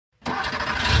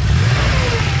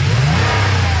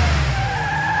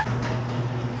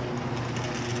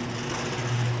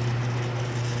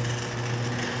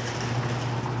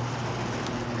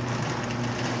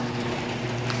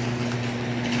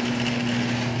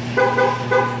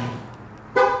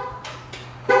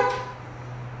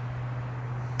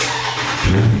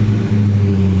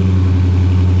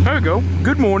Well,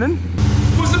 good morning.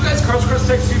 What's up, guys? Cars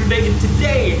Text here today, and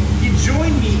today you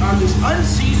join me on this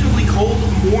unseasonably cold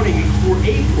morning for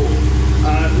April.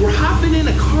 We're hopping in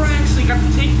a car I actually got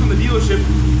to take from the dealership,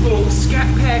 little Scat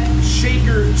Pack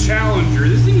Shaker Challenger.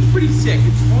 This thing is pretty sick.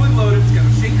 It's fully loaded, it's got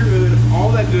a shaker hood, all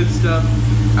that good stuff.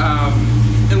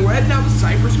 And we're heading out to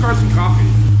Cypress Cars and Coffee.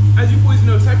 As you boys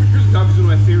know, Cypress Cars and Coffee is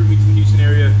one of my favorite meets in the Houston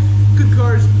area. Good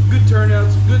cars, good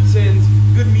turnouts, good sends,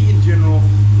 good meat in general.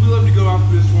 We love to go out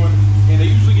for this one, and I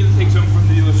usually get to take something from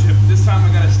the dealership. This time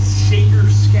I got a Shaker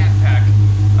Scat Pack.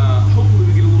 Hopefully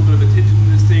we get a little bit of attention to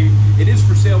this thing. It is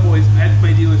for sale, boys, at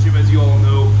my dealership, as you all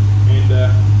know. And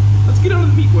let's get on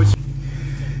to the meat, boys.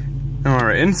 All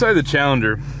right, inside the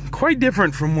Challenger, quite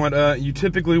different from what you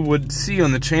typically would see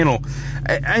on the channel.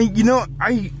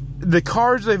 The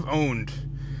cars I've owned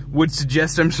would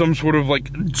suggest I'm some sort of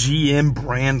like GM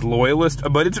brand loyalist,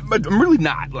 but I'm really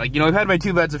not. Like, I've had my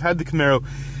two Vets, I've had the Camaro.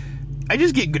 I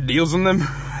just get good deals on them.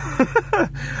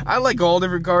 I like all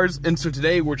different cars, and so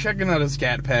today we're checking out a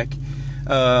Scat Pack.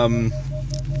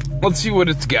 Let's see what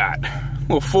it's got.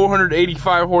 Well,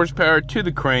 485 horsepower to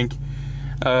the crank.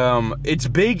 It's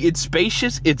big, it's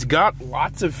spacious, it's got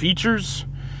lots of features,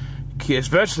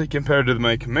 especially compared to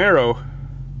my Camaro.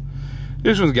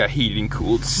 This one's got heated and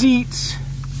cooled seats.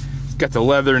 It's got the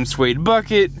leather and suede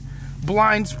bucket,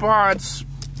 blind spots,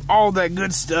 all that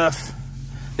good stuff.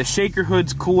 The shaker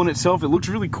hood's cool in itself. It looks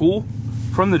really cool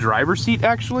from the driver's seat,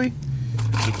 actually.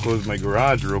 Let me close my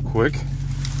garage real quick.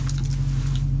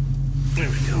 There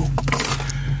we go.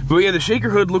 But yeah, the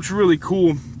shaker hood looks really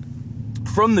cool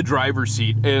from the driver's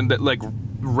seat, and that like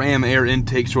ram air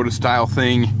intake sort of style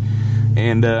thing.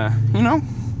 And I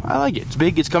like it. It's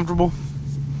big, it's comfortable.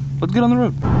 Let's get on the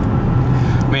road.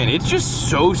 Man, it's just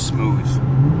so smooth.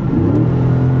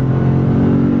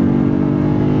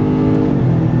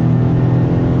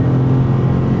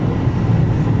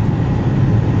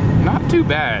 Not too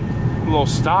bad. A little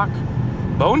stock,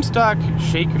 bone stock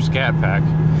Shaker Scat Pack.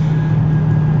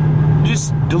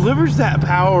 Just delivers that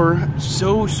power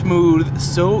so smooth,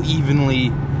 so evenly,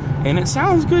 and it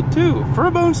sounds good too for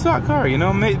a bone stock car. It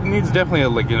needs definitely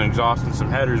like an exhaust and some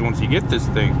headers once you get this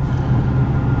thing.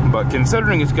 But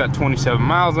considering it's got 27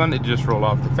 miles on it, just rolled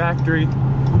off the factory.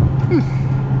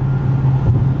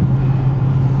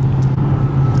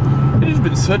 It has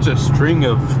been such a string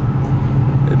of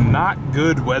not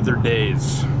good weather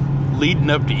days leading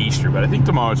up to Easter, but I think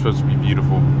tomorrow's supposed to be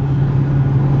beautiful.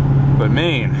 But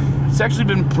man, it's actually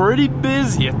been pretty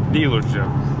busy at the dealership.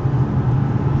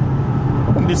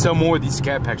 I need to sell more of these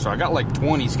Scat Packs, so I got like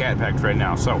 20 Scat Packs right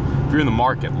now. So if you're in the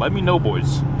market, let me know,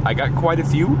 boys. I got quite a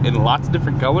few in lots of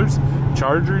different colors.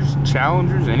 Chargers,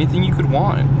 Challengers, anything you could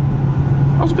want.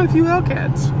 I also got a few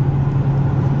Hellcats.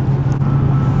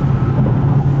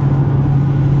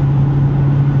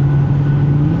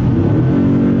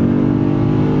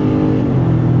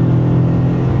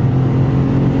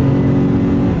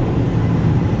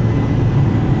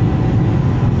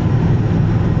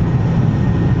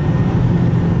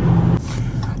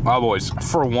 Wow, boys,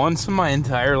 for once in my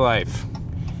entire life,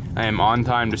 I am on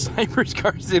time to Cypress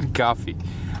Cars and Coffee.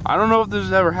 I don't know if this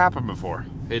has ever happened before.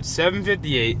 It's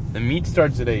 7:58, the meet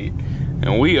starts at 8,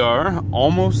 and we are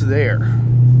almost there.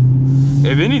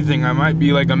 If anything, I might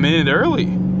be like a minute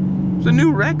early. It's a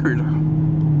new record.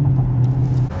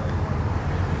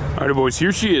 Alright, boys,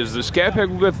 here she is, the Scat Pack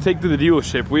we got to take to the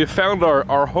dealership. We have found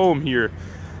our home here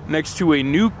next to a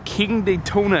new King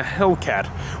Daytona Hellcat,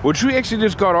 which we actually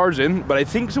just got ours in, but I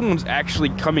think someone's actually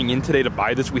coming in today to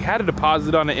buy this. We had a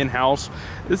deposit on it in-house.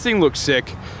 This thing looks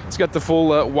sick. It's got the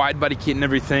full wide body kit and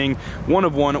everything. One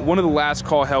of the last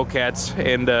call Hellcats,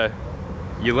 and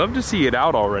you love to see it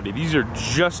out already. These are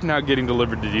just now getting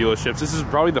delivered to dealerships. This is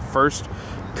probably the first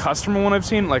customer one I've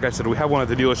seen. Like I said, we have one at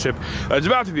the dealership. It's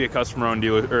about to be a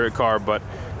customer-owned car, but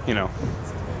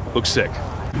looks sick.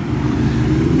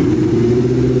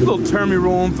 Little Termy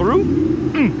rolling through.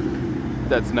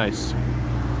 That's nice.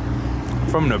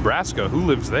 From Nebraska, who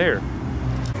lives there?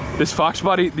 This Fox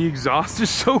body, the exhaust is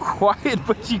so quiet,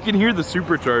 but you can hear the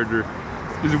supercharger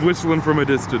is whistling from a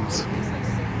distance.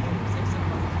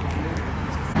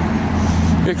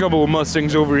 A couple of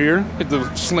Mustangs over here. Get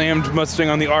the slammed Mustang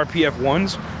on the RPF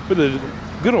ones with a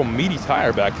good old meaty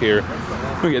tire back here.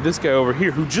 We got this guy over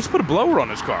here who just put a blower on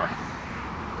his car.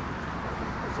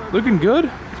 Looking good.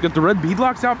 Got the red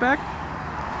beadlocks out back.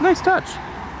 Nice touch.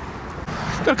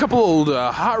 Got a couple old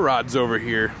hot rods over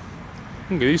here.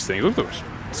 Look at these things. Look at those.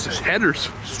 It's just headers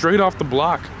straight off the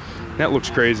block. That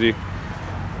looks crazy. Look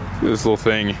at this little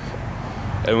thing.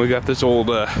 And we got this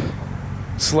old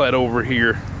sled over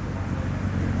here.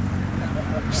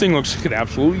 This thing looks like an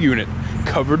absolute unit,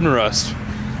 covered in rust.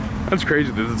 That's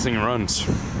crazy that this thing runs.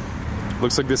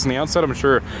 Looks like this on the outside, I'm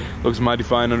sure. Looks mighty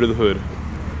fine under the hood.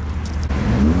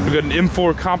 We got an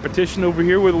M4 competition over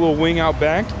here with a little wing out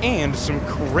back and some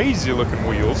crazy looking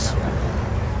wheels.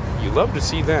 You love to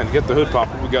see that. Get the hood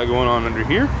popper we got going on under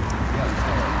here.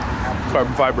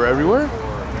 Carbon fiber everywhere.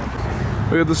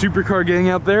 We got the Supercar gang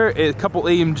out there, a couple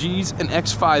AMGs, an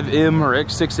X5M or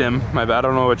X6M, my bad, I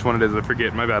don't know which one it is, I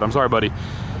forget, my bad, I'm sorry buddy.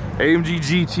 AMG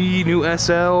GT, new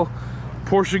SL,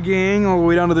 Porsche gang, all the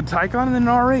way down to the Taycan, and then an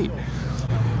R8.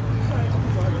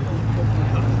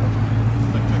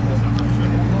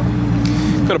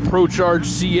 Got a Pro Charge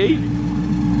C8.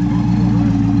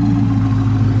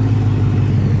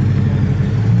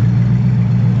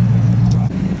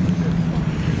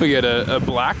 We got a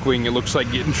black wing, it looks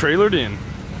like getting trailered in.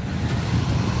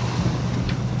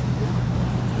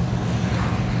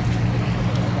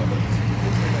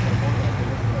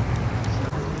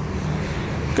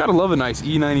 Gotta love a nice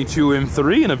E92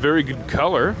 M3 in a very good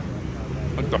color.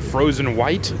 Like the frozen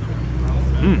white.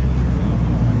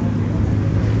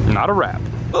 Not a wrap.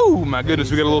 Oh my goodness,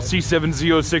 we got a little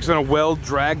C7Z06 on a Weld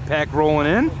drag pack rolling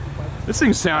in. This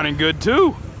thing's sounding good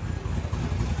too.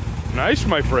 Nice,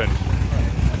 my friend.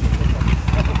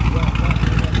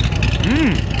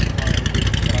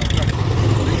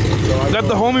 Got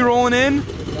the homie rolling in.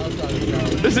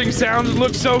 This thing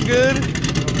looks so good.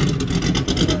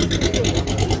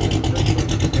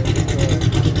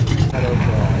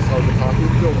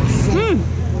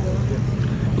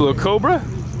 Little Cobra.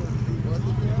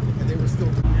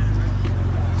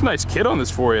 It's a nice kit on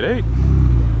this 488.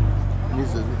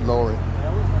 Needs to lower it.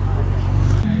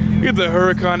 Get the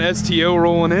Huracan STO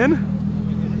rolling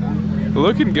in.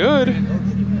 Looking good.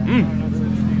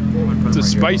 It's a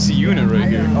spicy unit right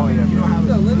here. Oh, yeah.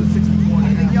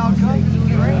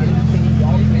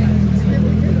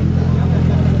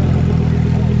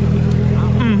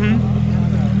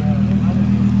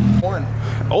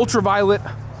 Ultraviolet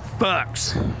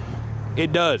fucks.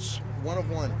 It does. One of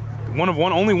one. One of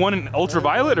one? Only one in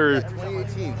ultraviolet, or? Yeah,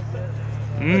 2018.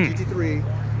 GT3.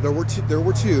 There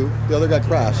were two. The other got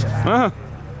crashed.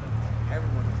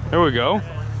 There we go.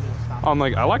 I'm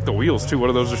like, I like the wheels too. What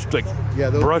are those? Just like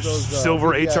brushed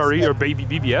silver BBS, HRE or baby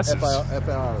BBSs?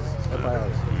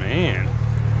 FIRs. Man,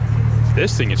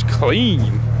 this thing is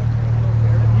clean.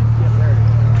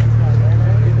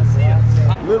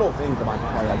 Little things about the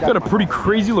car. Got a pretty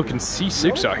crazy looking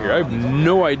C6 out here. I have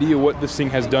no idea what this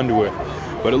thing has done to it,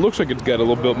 but it looks like it's got a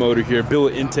little billet motor here,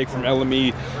 billet intake from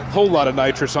LME, whole lot of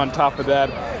nitrous on top of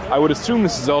that. I would assume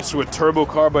this is also a turbo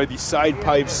car by the side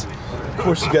pipes. Of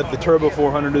course, you got the turbo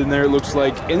 400 in there, it looks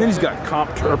like, and then he's got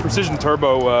precision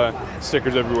turbo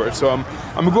stickers everywhere. So I'm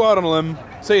gonna go out on a limb,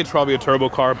 say it's probably a turbo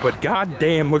car, but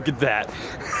goddamn, look at that.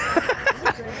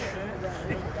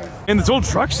 And this old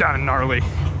truck sounding gnarly.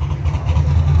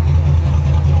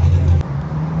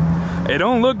 It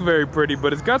don't look very pretty,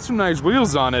 but it's got some nice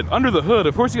wheels on it. Under the hood,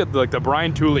 of course, you got the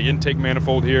Brian Tooley intake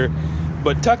manifold here,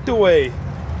 but tucked away,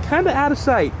 kind of out of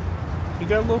sight. You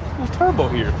got a little turbo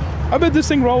here. I bet this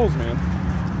thing rolls, man.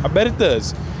 I bet it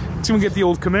does. Let's see, we get the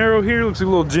old Camaro here. Looks like a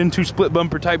little Gen 2 split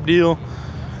bumper type deal.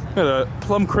 Got a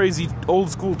plum crazy old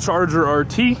school Charger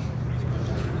RT.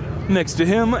 Next to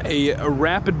him, a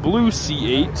Rapid Blue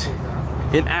C8,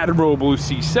 an Admiral Blue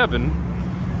C7,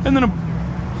 and then a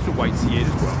white C8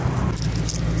 as well.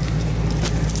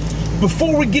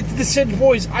 Before we get to the Cinch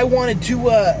boys, I wanted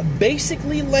to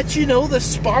basically let you know the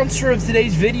sponsor of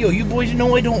today's video. You boys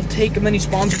know I don't take many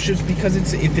sponsorships because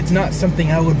if it's not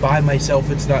something I would buy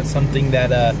myself, it's not something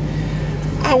that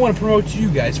I want to promote to you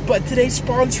guys. But today's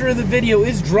sponsor of the video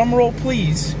is, drumroll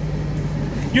please,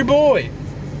 your boy.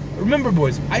 Remember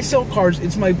boys, I sell cars.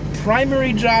 It's my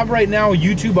primary job right now.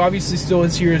 YouTube obviously still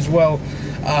is here as well.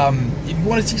 If you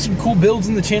want to see some cool builds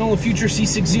in the channel in the future,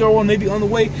 C601 maybe on the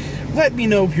way, let me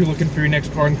know if you're looking for your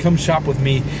next car and come shop with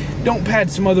me. Don't pad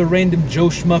some other random Joe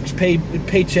Schmuck's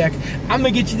paycheck. I'm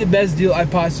going to get you the best deal I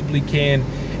possibly can.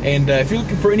 And if you're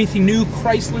looking for anything new,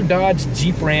 Chrysler, Dodge,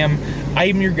 Jeep, Ram,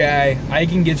 I'm your guy. I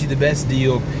can get you the best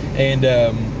deal. And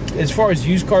as far as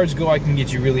used cars go, I can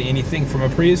get you really anything from a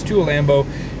Prius to a Lambo.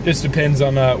 Just depends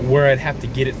on where I'd have to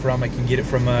get it from. I can get it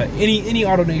from any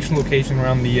AutoNation location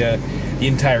around the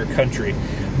entire country.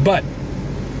 But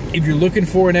if you're looking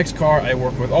for an next car, I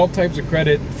work with all types of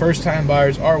credit. First-time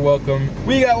buyers are welcome.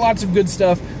 We got lots of good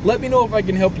stuff. Let me know if I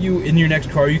can help you in your next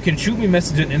car. You can shoot me a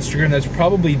message on Instagram. That's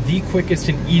probably the quickest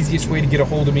and easiest way to get a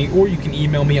hold of me. Or you can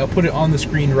email me. I'll put it on the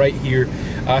screen right here.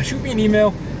 Shoot me an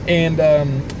email, and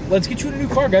let's get you in a new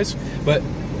car, guys. But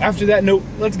after that note,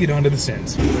 let's get on to the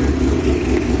sins.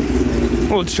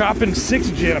 Little chopping 6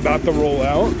 gen about to roll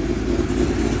out.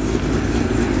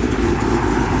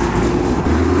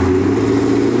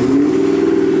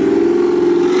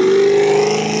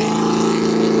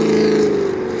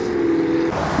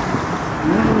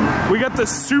 got the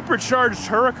supercharged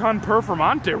Huracan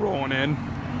Performante rolling in.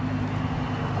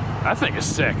 That thing is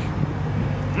sick.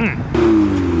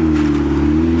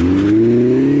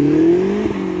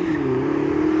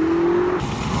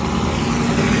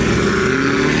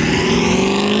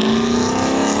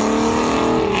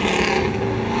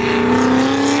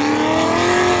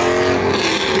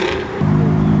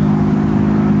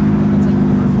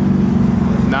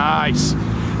 Nice.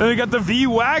 And we got the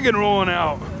V-Wagon rolling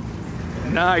out.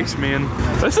 Nice, man.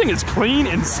 This thing is clean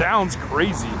and sounds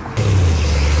crazy.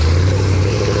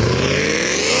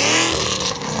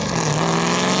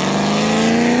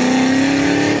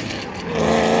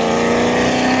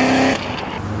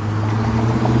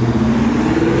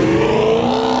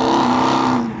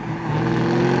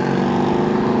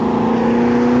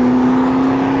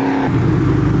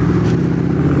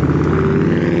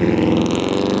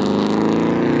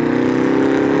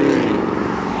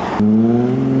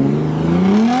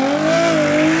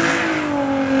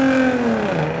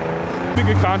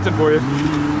 Good content for you.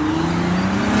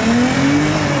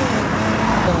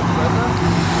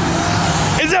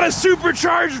 Is that a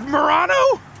supercharged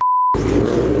Murano?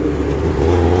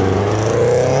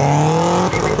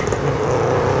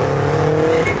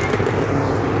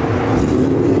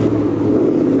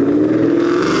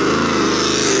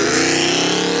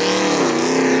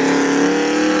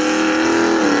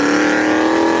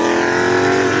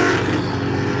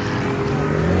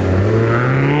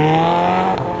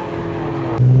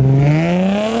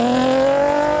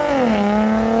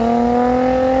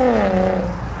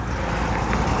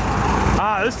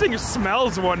 This thing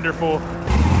smells wonderful.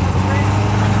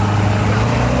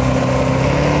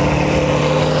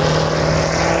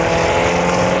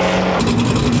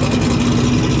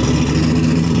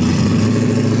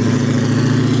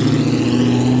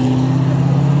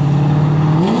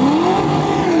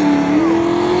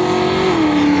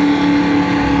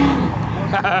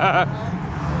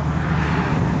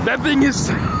 That thing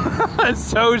is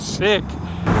so sick.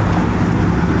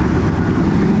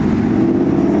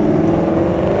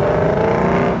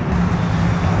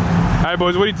 All right,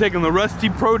 boys, what are you taking? The rusty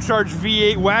Pro-Charged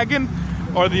V8 wagon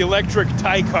or the electric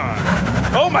Taycan?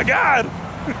 Oh my God!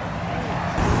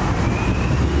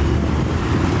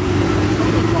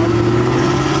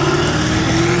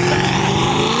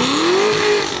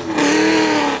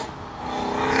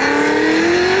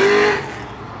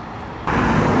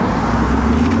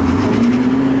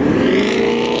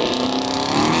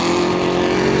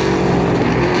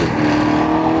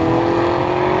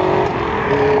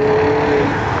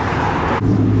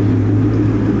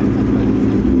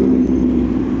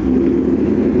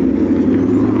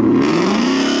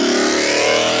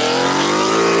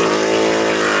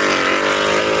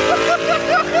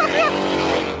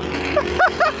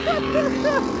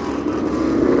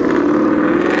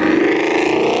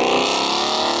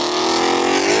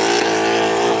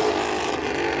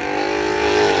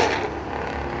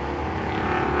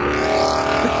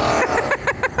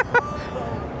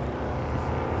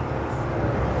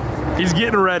 He's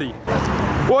getting ready.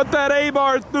 What that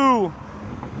A-bar through?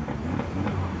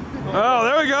 Oh,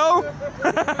 there we go.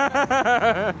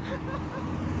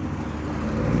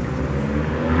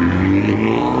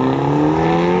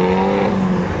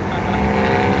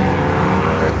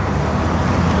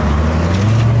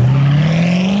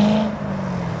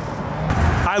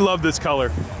 I love this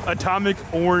color. Atomic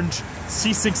Orange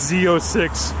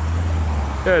C6Z06.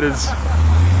 That is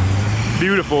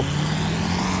beautiful.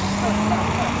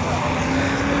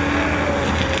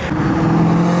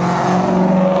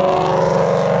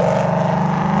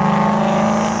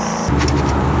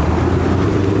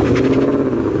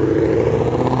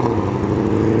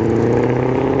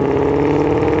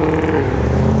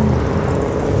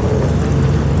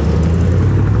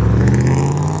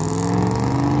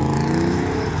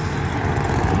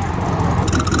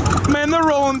 Man, they're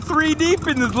rolling 3 deep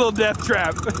in this little death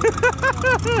trap.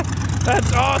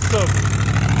 That's awesome.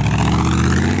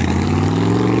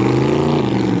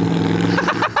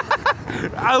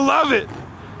 I love it.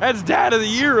 That's Dad of the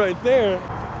Year right there.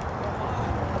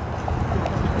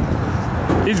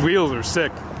 These wheels are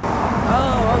sick.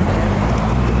 Oh,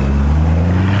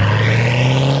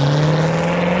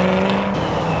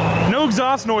 okay. No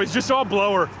exhaust noise, just all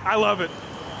blower. I love it.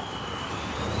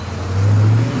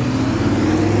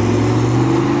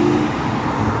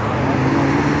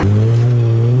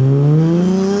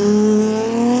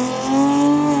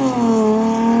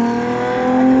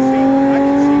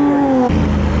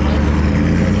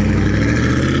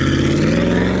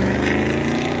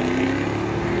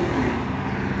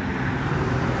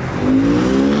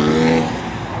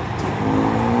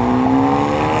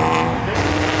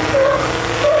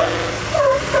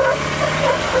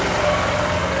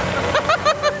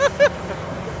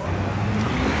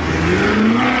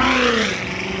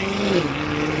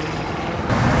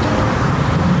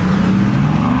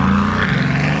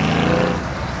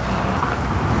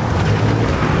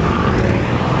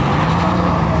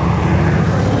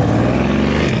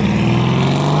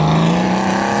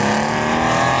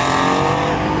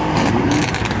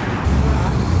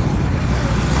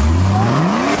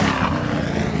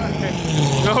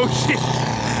 Oh shit.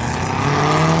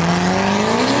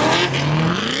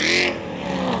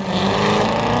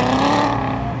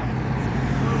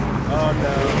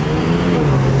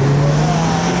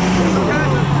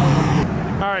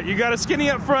 Alright, you got a skinny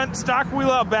up front, stock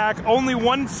wheel out back, only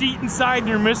one seat inside, and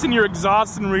you're missing your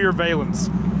exhaust and rear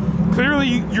valence.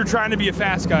 Clearly, you're trying to be a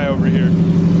fast guy over here.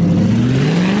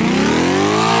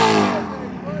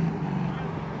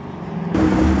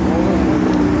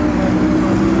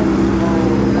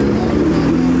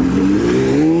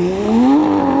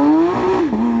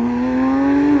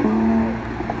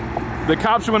 The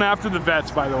cops went after the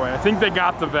vets, by the way. I think they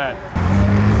got the vet.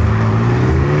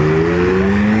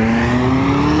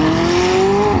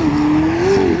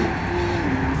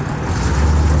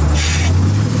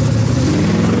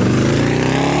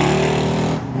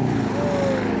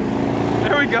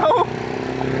 There we go.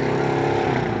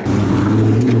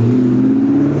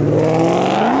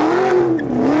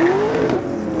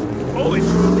 Holy shit.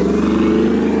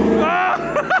 Ah!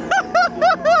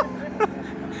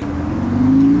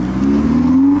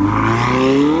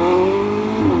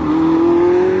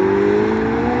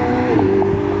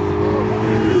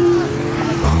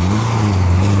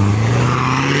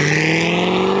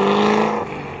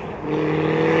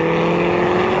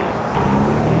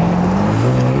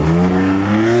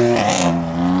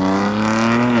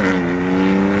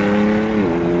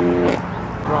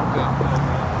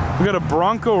 We got a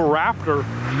Bronco Raptor.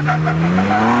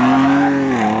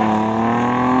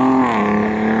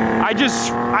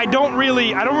 I don't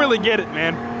really get it,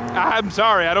 man. I'm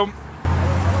sorry, I don't.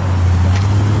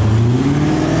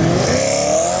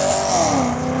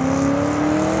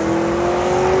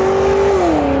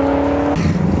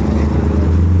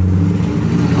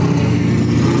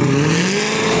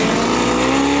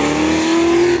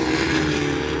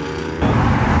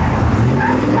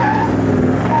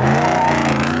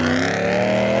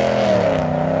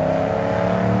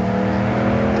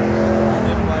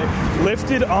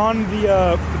 Lifted on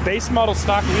the base model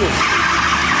stock wheels.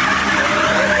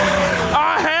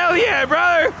 Oh, hell yeah,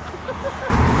 brother!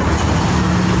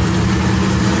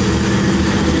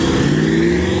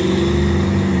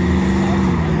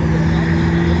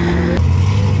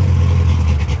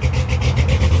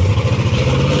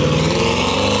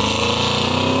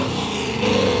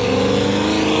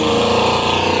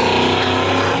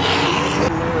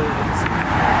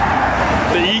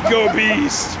 The Eco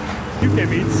Beast. UK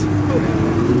beats.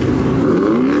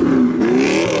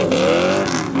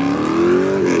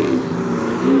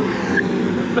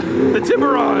 The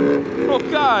Tiburon. Oh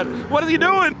God, what is he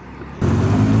doing?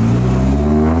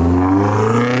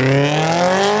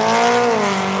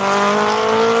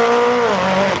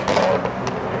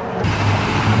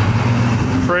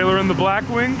 Trailer in the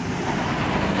Blackwing.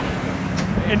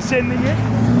 And sending it.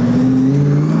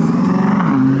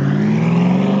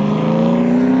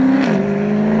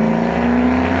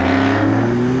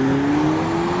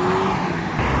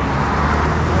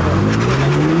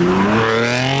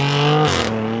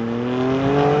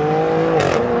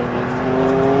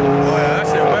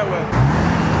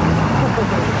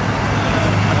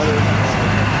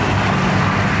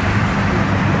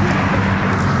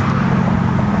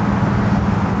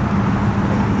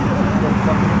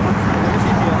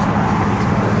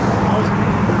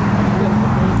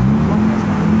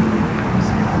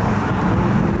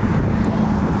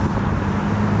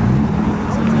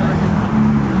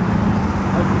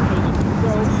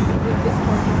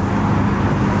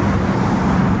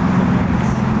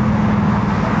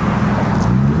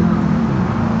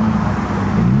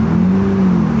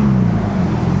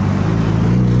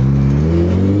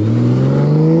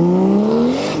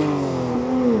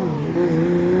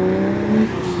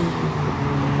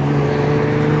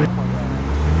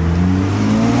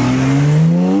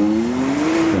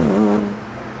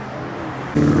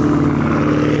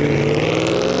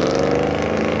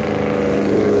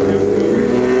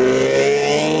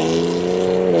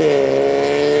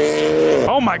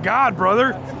 Oh my God,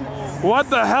 brother. What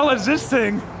the hell is this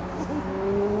thing?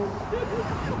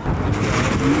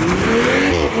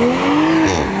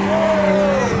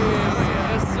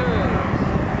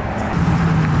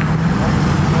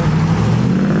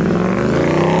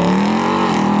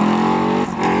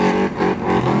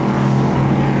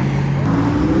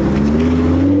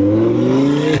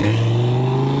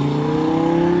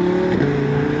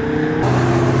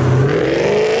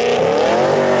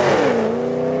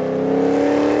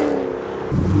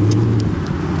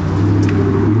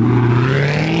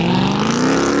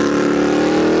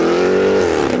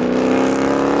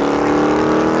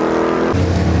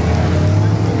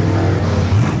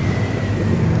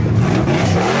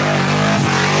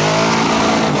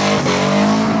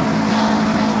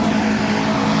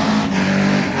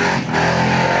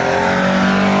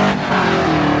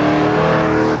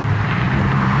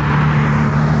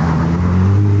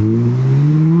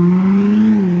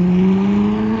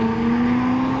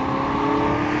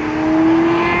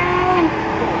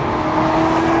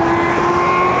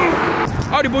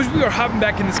 hopping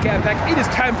back in the Scat Pack. It is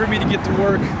time for me to get to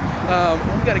work.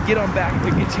 We got to get on back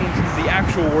and get changed into the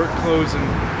actual work clothes and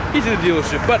get to the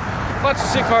dealership. But lots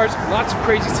of sick cars, lots of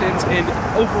crazy sins, and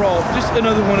overall, just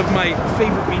another one of my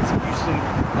favorite meets in Houston.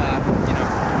 You know,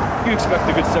 you expect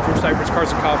the good stuff from Cypress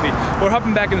Cars and Coffee. We're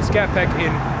hopping back in the Scat Pack,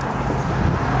 and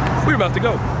we're about to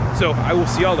go. So I will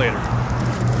see y'all later.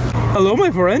 Hello, my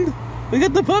friend. We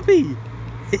got the puppy.